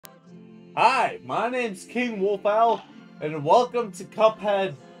Hi, my name's King Wolfowl, and welcome to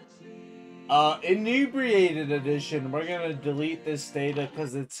Cuphead Inebriated Edition. We're gonna delete this data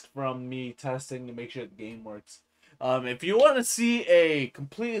because it's from me testing to make sure the game works. If you want to see a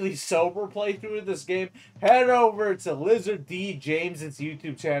completely sober playthrough of this game, head over to Lizard D James's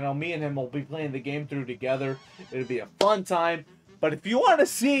YouTube channel. Me and him will be playing the game through together. It'll be a fun time. But if you want to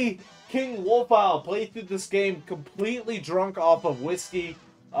see King Wolfowl play through this game completely drunk off of whiskey,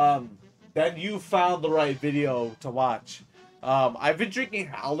 then you found the right video to watch. I've been drinking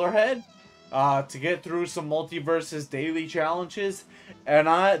Howlerhead to get through some Multiverses daily challenges, and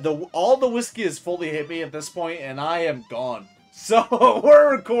all the whiskey has fully hit me at this point, and I am gone. So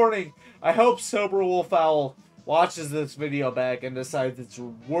we're recording. I hope Sober Wolfowl watches this video back and decides it's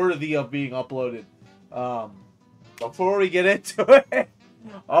worthy of being uploaded. Before we get into it,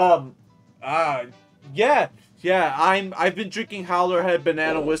 yeah, I've been drinking Howlerhead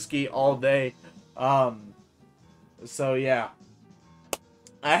banana whiskey all day. So yeah.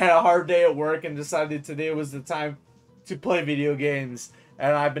 I had a hard day at work and decided today was the time to play video games,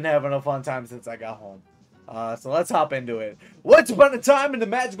 and I've been having a fun time since I got home. So let's hop into it. Once upon a time in a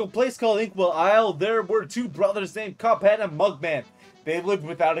magical place called Inkwell Isle, there were two brothers named Cuphead and Mugman. They lived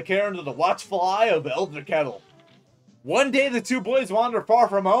without a care under the watchful eye of Elder Kettle. One day the two boys wandered far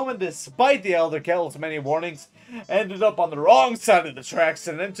from home, and despite the Elder Kettle's many warnings, ended up on the wrong side of the tracks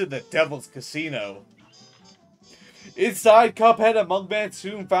and entered the Devil's Casino. Inside, Cuphead and Mugman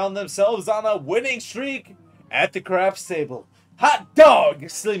soon found themselves on a winning streak at the craps table. Hot dog,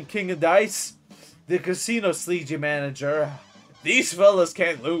 Slim King of Dice, the casino sleazy manager. These fellas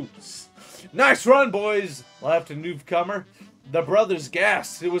can't lose. Nice run, boys, laughed a newcomer. The brothers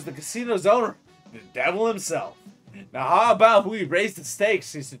gasped. It was the casino's owner, the devil himself. Now how about we raise the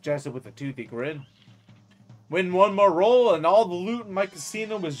stakes, he suggested with a toothy grin. Win one more roll and all the loot in my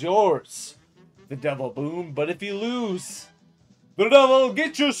casino was yours, the devil boomed. But if you lose, the devil will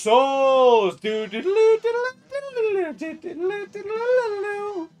get your souls. Deal?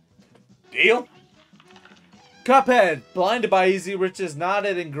 Cuphead, blinded by easy riches,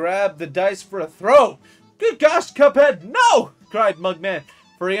 nodded and grabbed the dice for a throw. Good gosh, Cuphead, no! Cried Mugman,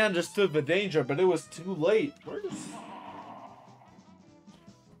 for he understood the danger, but it was too late.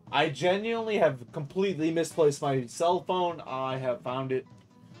 I genuinely have completely misplaced my cell phone. I have found it.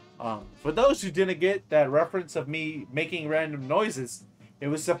 For those who didn't get that reference of me making random noises, it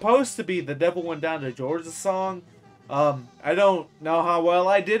was supposed to be The Devil Went Down to Georgia song. I don't know how well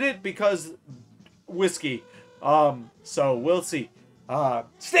I did it because whiskey. So we'll see.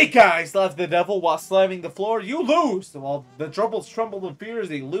 Snake Eyes, laughed the devil while slamming the floor. You lose! While the troubles trembled in fear as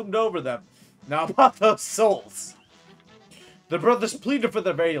he loomed over them. Now about those souls. The brothers pleaded for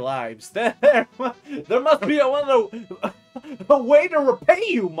their very lives. There must be a way to repay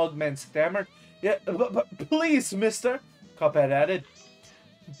you, Mugman stammered. Yeah, but please, mister, Cuphead added.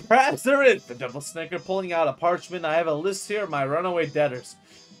 Perhaps there is, the devil snickered, pulling out a parchment. I have a list here of my runaway debtors.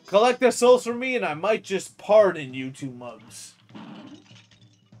 Collect their souls for me, and I might just pardon you two mugs.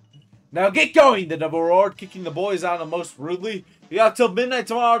 Now get going, the devil roared, kicking the boys out most rudely. You have till midnight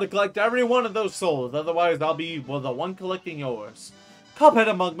tomorrow to collect every one of those souls, otherwise I'll be, well, the one collecting yours. Cuphead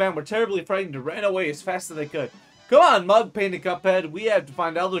and Mugman were terribly frightened and ran away as fast as they could. Come on, Mug, painted Cuphead. We have to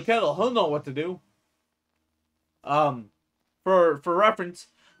find Elder Kettle. He'll know what to do. For reference,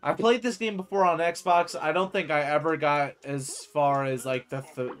 I played this game before on Xbox. I don't think I ever got as far as, like,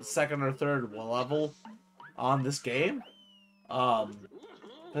 the second or third level on this game.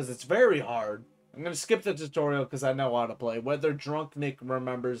 Because it's very hard. I'm going to skip the tutorial because I know how to play. Whether Drunk Nick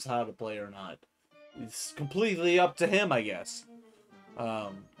remembers how to play or not, it's completely up to him, I guess.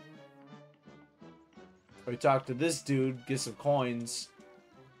 We talk to this dude, get some coins.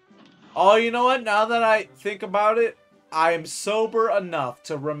 Oh, you know what? Now that I think about it, I am sober enough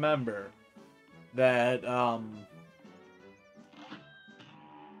to remember that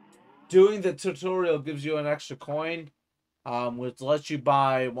doing the tutorial gives you an extra coin. Which lets you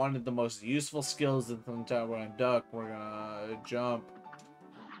buy one of the most useful skills in the entire game. Duck, we're gonna jump,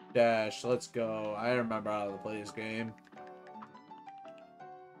 dash, let's go. I remember how to play this game.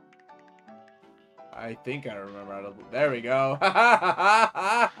 I think I remember how to play. There we go.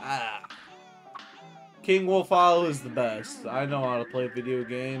 King Wolfowl is the best. I know how to play video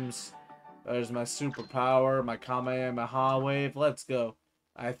games. There's my superpower, my Kamehameha wave. Let's go.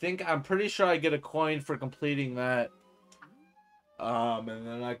 I'm pretty sure I get a coin for completing that. And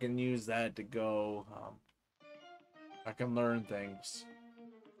then I can use that to go, I can learn things.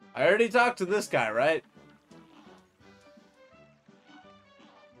 I already talked to this guy, right?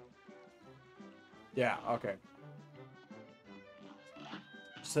 Yeah, okay.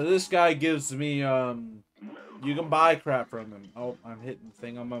 So this guy gives me, you can buy crap from him. Oh, I'm hitting the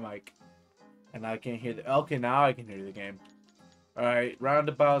thing on my mic. And I can't hear the, okay, now I can hear the game. Alright,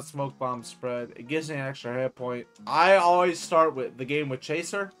 roundabout, smoke bomb spread. It gives me an extra hit point. I always start with the game with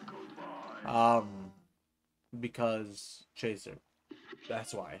Chaser. Because Chaser.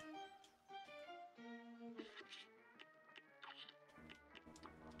 That's why.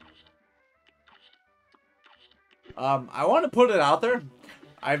 I want to put it out there.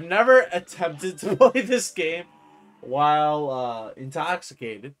 I've never attempted to play this game while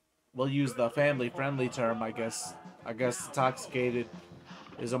intoxicated. We'll use the family-friendly term, I guess. I guess intoxicated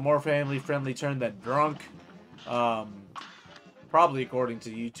is a more family-friendly term than drunk. Probably according to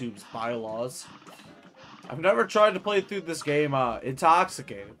YouTube's bylaws. I've never tried to play through this game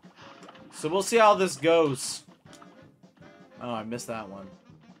intoxicated. So we'll see how this goes. Oh, I missed that one.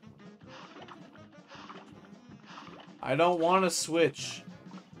 I don't want to switch.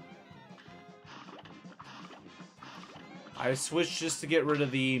 I switched just to get rid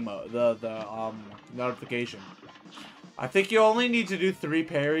of the notification. I think you only need to do 3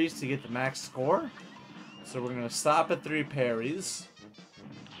 parries to get the max score. So we're gonna stop at 3 parries.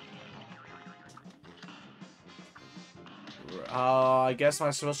 I guess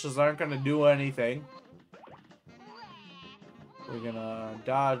my specials aren't gonna do anything. We're gonna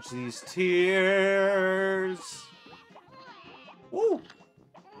dodge these tears. Woo!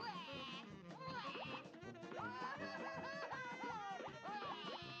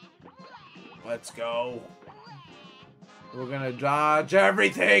 Let's go. We're gonna dodge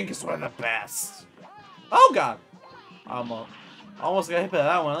everything because we're the best. Oh god! Almost got hit by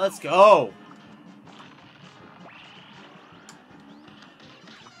that one. Let's go!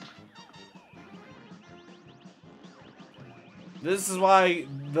 This is why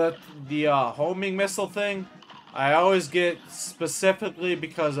the homing missile thing, I always get specifically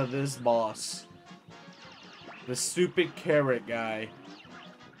because of this boss. The stupid carrot guy.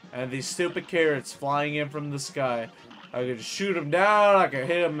 And these stupid carrots flying in from the sky. I could shoot him down, I could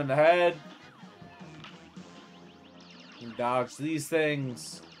hit him in the head. And dodge these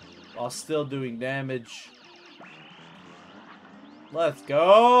things while still doing damage. Let's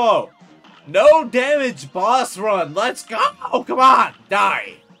go! No damage boss run! Let's go! Oh, come on!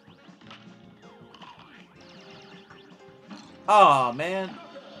 Die! Aw, man.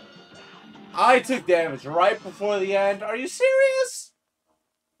 I took damage right before the end. Are you serious?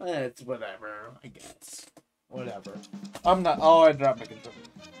 It's whatever, I guess. Whatever. I'm not. Oh, I dropped my controller.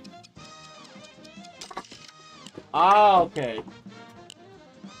 Ah, okay.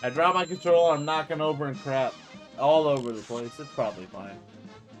 I dropped my controller. I'm knocking over and crap all over the place. It's probably fine.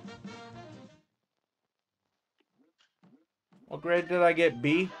 What grade did I get?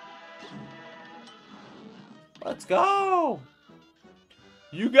 B? Let's go!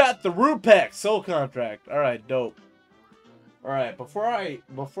 You got the Rupex Soul Contract. Alright, dope. Alright, before I,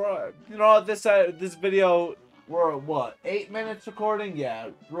 you know, this video, we're at what, 8 minutes recording? Yeah,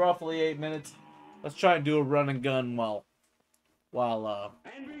 roughly 8 minutes. Let's try and do a run and gun while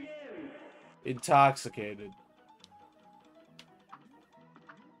intoxicated.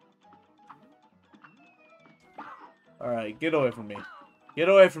 Alright, get away from me. Get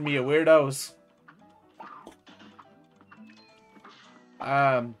away from me, you weirdos.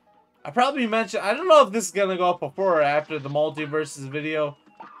 I probably mentioned, I don't know if this is gonna go up before or after the multiverses video,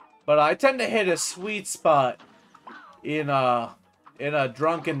 but I tend to hit a sweet spot in a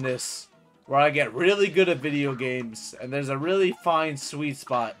drunkenness where I get really good at video games, and there's a really fine sweet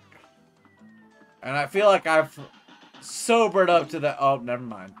spot. And I feel like I've sobered up to that. Oh, never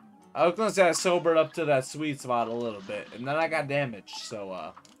mind. I was gonna say I sobered up to that sweet spot a little bit, and then I got damaged,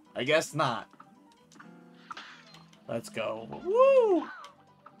 so I guess not. Let's go. Woo!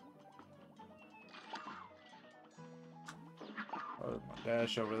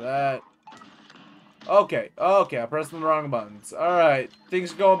 Dash over that. Okay, okay, I pressed the wrong buttons. Alright,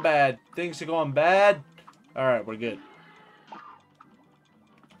 things are going bad. Things are going bad. Alright, we're good.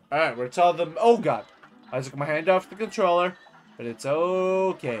 Alright, we're telling them. Oh god. I took my hand off the controller, but it's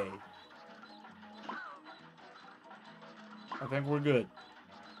okay. I think we're good.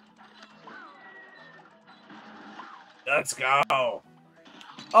 Let's go.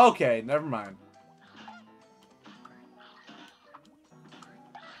 Okay, never mind.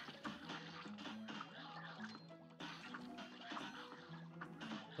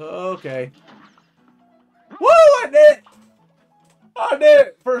 Okay. Woo! I did it! I did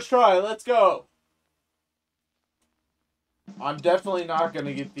it! First try, let's go! I'm definitely not going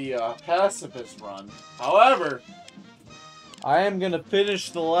to get the pacifist run. However, I am going to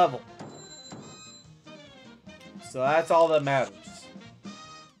finish the level. So that's all that matters.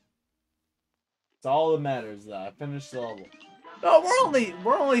 It's all that matters that I finished the level. No,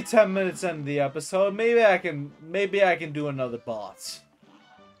 we're only 10 minutes into the episode. Maybe I can do another boss.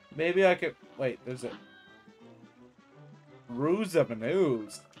 Maybe I could wait, there's a Ruse of an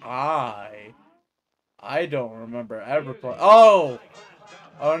Ooze. I don't remember ever playing. Oh!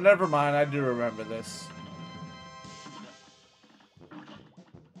 Oh, never mind. I do remember this.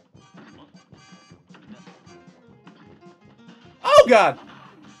 Oh, God!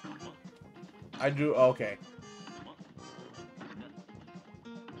 I do. Okay.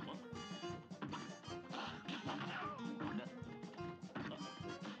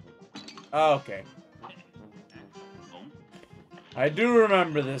 Okay. I do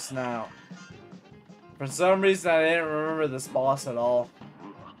remember this now. For some reason, I didn't remember this boss at all.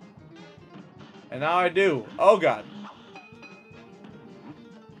 And now I do. Oh, God.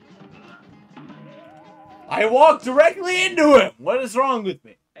 I walked directly into him! What is wrong with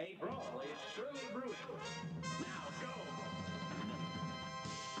me?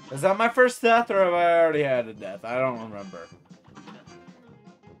 Is that my first death, or have I already had a death? I don't remember.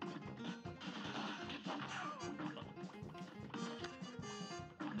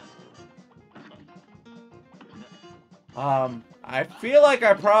 I feel like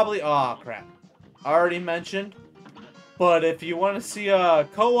I probably... Oh, crap. Already mentioned. But if you want to see a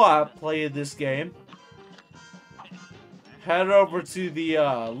co-op play this game, head over to the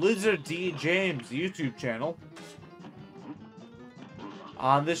Lizard D. James YouTube channel.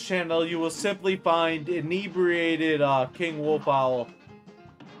 On this channel, you will simply find inebriated King Wolf Owl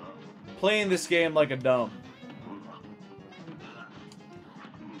playing this game like a dumb.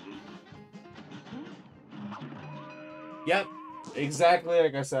 Yep, exactly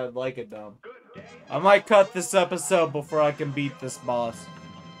like I said, like a dumb. I might cut this episode before I can beat this boss.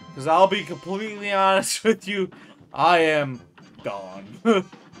 Because I'll be completely honest with you, I am gone.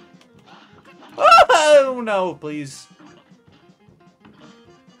 Oh, no, please.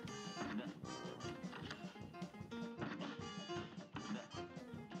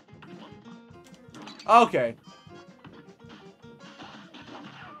 Okay.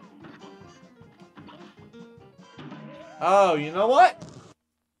 Oh, you know what?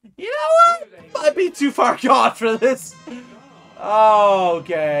 You know what? Might be too far gone for this.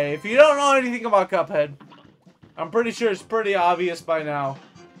 Okay. If you don't know anything about Cuphead, I'm pretty sure it's pretty obvious by now.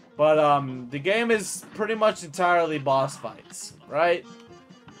 But, the game is pretty much entirely boss fights, right?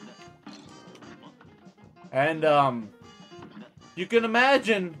 And, you can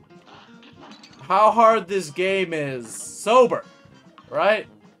imagine how hard this game is sober, right?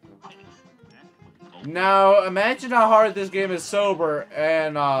 Now, imagine how hard this game is sober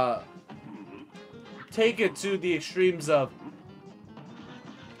and, take it to the extremes of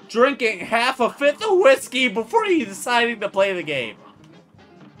drinking half a fifth of whiskey before you deciding to play the game.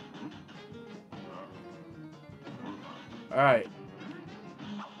 Alright.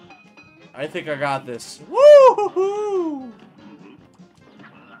 I think I got this. Woo-hoo-hoo!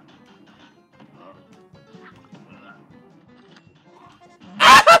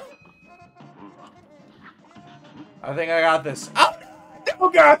 I think I got this. Oh, I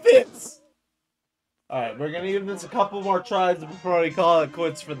don't got this! Alright, we're gonna give this a couple more tries before we call it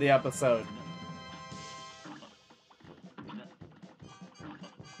quits for the episode.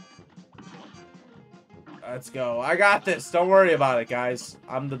 Let's go. I got this. Don't worry about it, guys.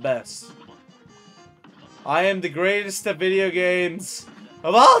 I'm the best. I am the greatest at video games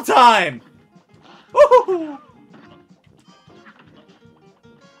of all time! Woohoo!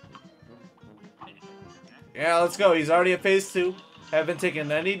 Yeah, let's go. He's already at phase 2. Haven't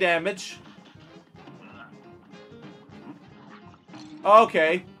taken any damage.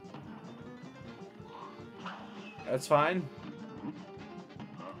 Okay. That's fine.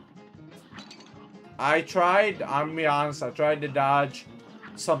 I'm gonna be honest, I tried to dodge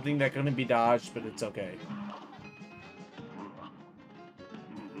something that couldn't be dodged, but it's okay.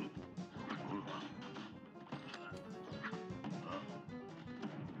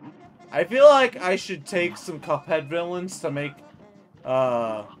 I feel like I should take some Cuphead villains to make,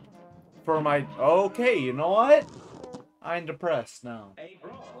 for my... Okay, you know what? I'm depressed now.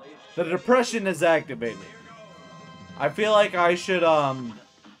 The depression is activated. I feel like I should,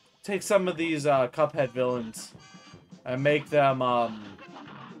 take some of these, Cuphead villains and make them,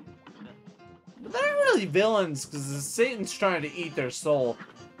 they're not really villains, because Satan's trying to eat their soul.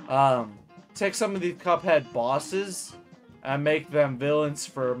 Take some of these Cuphead bosses and make them villains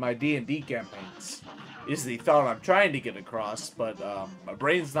for my D&D campaigns. Is the thought I'm trying to get across, but, my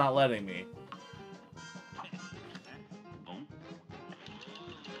brain's not letting me.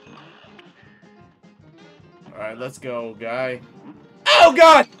 Alright, let's go, guy. Oh,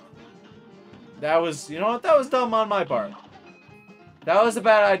 God! That was, you know what? That was dumb on my part. That was a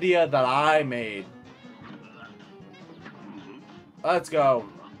bad idea that I made. Let's go.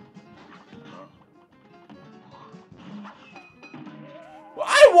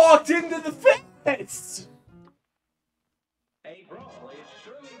 I walked into the fence! A brawl is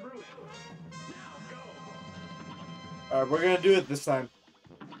surely brewing. Now go. Alright, we're gonna do it this time.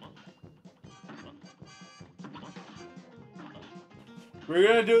 We're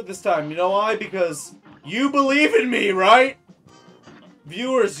gonna do it this time. You know why? Because you believe in me, right?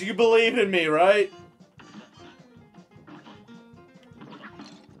 Viewers, you believe in me, right?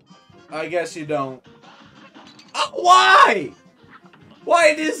 I guess you don't. Why?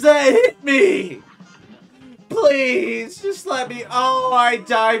 Why does that hit me? Please, just let me. Oh, I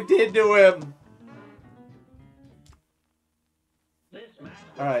dived into him.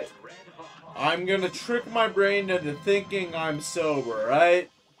 Alright. I'm gonna trick my brain into thinking I'm sober, right?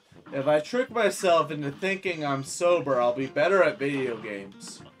 If I trick myself into thinking I'm sober, I'll be better at video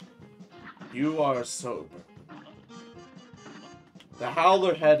games. You are sober. The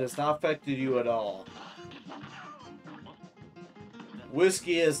Howler head has not affected you at all.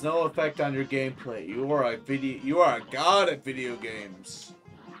 Whiskey has no effect on your gameplay. You are a god at video games.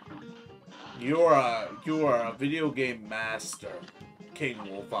 You are a video game master. King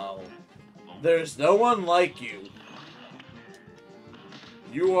will follow. There's no one like you.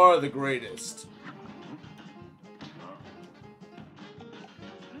 You are the greatest.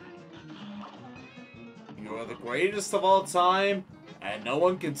 You are the greatest of all time, and no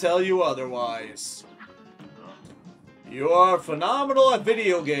one can tell you otherwise. You are phenomenal at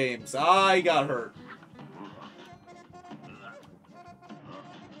video games. I got hurt.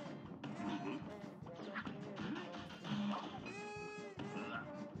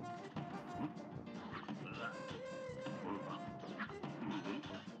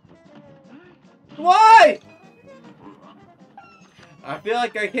 Why? I feel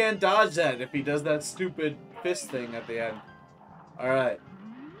like I can't dodge that if he does that stupid fist thing at the end. Alright.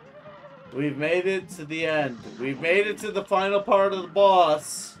 We've made it to the end. We've made it to the final part of the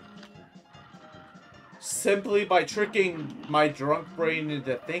boss. Simply by tricking my drunk brain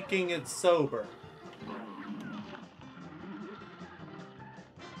into thinking it's sober.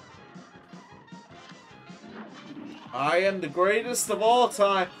 I am the greatest of all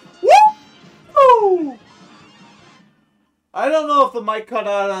time. Woo! I don't know if the mic cut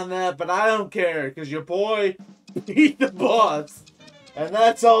out on that, but I don't care, because your boy beat the boss. And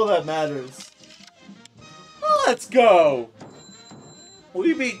that's all that matters. Let's go!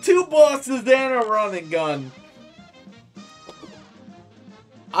 We beat 2 bosses and a running gun.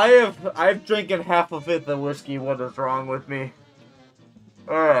 I've drinking half a fifth of whiskey. What is wrong with me?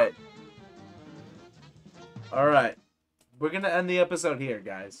 Alright. Alright. We're gonna end the episode here,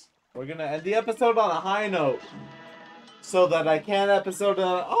 guys. We're gonna end the episode on a high note. So that I can episode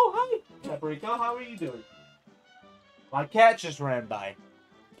oh, hi, Paprika. How are you doing? My cat just ran by.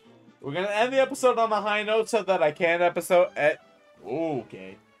 We're gonna end the episode on a high note so that I can episode at...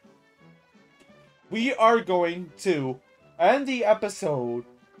 Okay. We are going to end the episode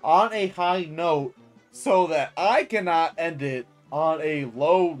on a high note so that I cannot end it on a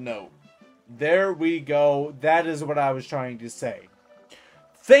low note. There we go. That is what I was trying to say.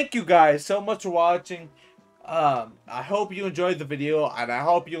 Thank you guys so much for watching. I hope you enjoyed the video, and I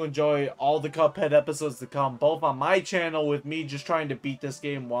hope you enjoy all the Cuphead episodes to come, both on my channel with me just trying to beat this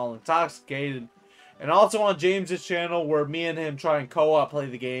game while intoxicated, and also on James's channel where me and him try and co-op play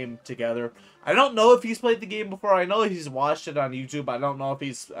the game together. I don't know if he's played the game before. I know he's watched it on YouTube. I don't know if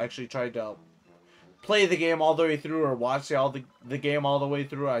he's actually tried to play the game all the way through or watch the game all the way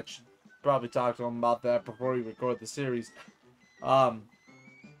through. I should probably talk to him about that before we record the series.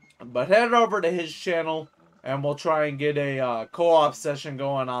 But head over to his channel, and we'll try and get a co-op session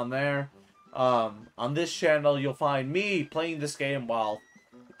going on there. On this channel, you'll find me playing this game while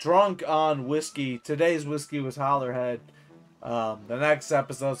drunk on whiskey. Today's whiskey was Hollerhead. The next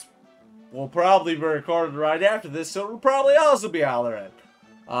episodes will probably be recorded right after this, so it'll probably also be Hollerhead.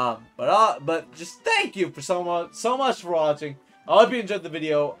 But just thank you for so much for watching. I hope you enjoyed the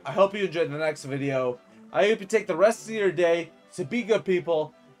video. I hope you enjoyed the next video. I hope you take the rest of your day to be good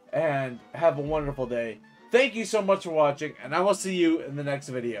people and have a wonderful day. Thank you so much for watching, and I will see you in the next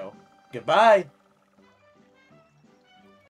video. Goodbye!